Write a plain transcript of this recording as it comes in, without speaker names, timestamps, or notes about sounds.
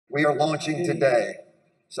We are launching today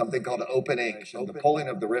something called OpenInk. So the pulling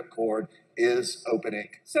of the ripcord is OpenInk.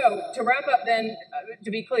 So to wrap up then,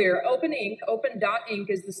 to be clear, OpenInk, open.ink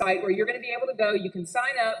is the site where you're going to be able to go. You can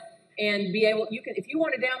sign up and be able, you can, if you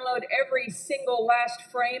want to download every single last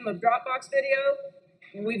frame of Dropbox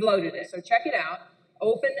video, we've loaded it. So check it out,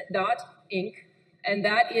 open.ink. And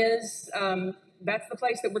that is, that's the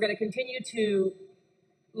place that we're going to continue to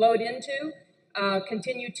load into,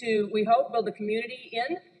 continue to, we hope, build a community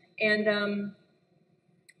in.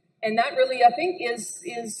 And that really, I think, is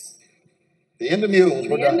the end of Mules.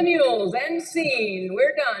 The end of Mules. End scene.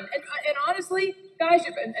 We're done. And honestly, guys,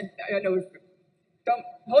 I know, don't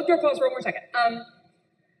hold your applause for 1 more second.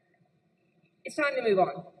 It's time to move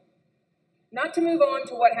on. Not to move on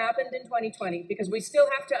to what happened in 2020, because we still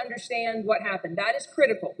have to understand what happened. That is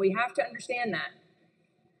critical. We have to understand that.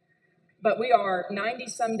 But we are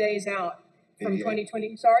 90-some days out from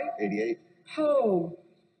 2020. Sorry? 88. Oh,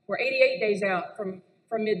 we're 88 days out from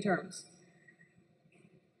midterms.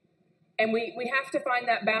 And we have to find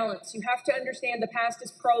that balance. You have to understand the past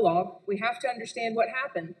is prologue. We have to understand what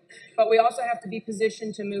happened, but we also have to be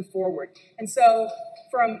positioned to move forward. And so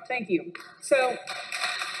thank you. So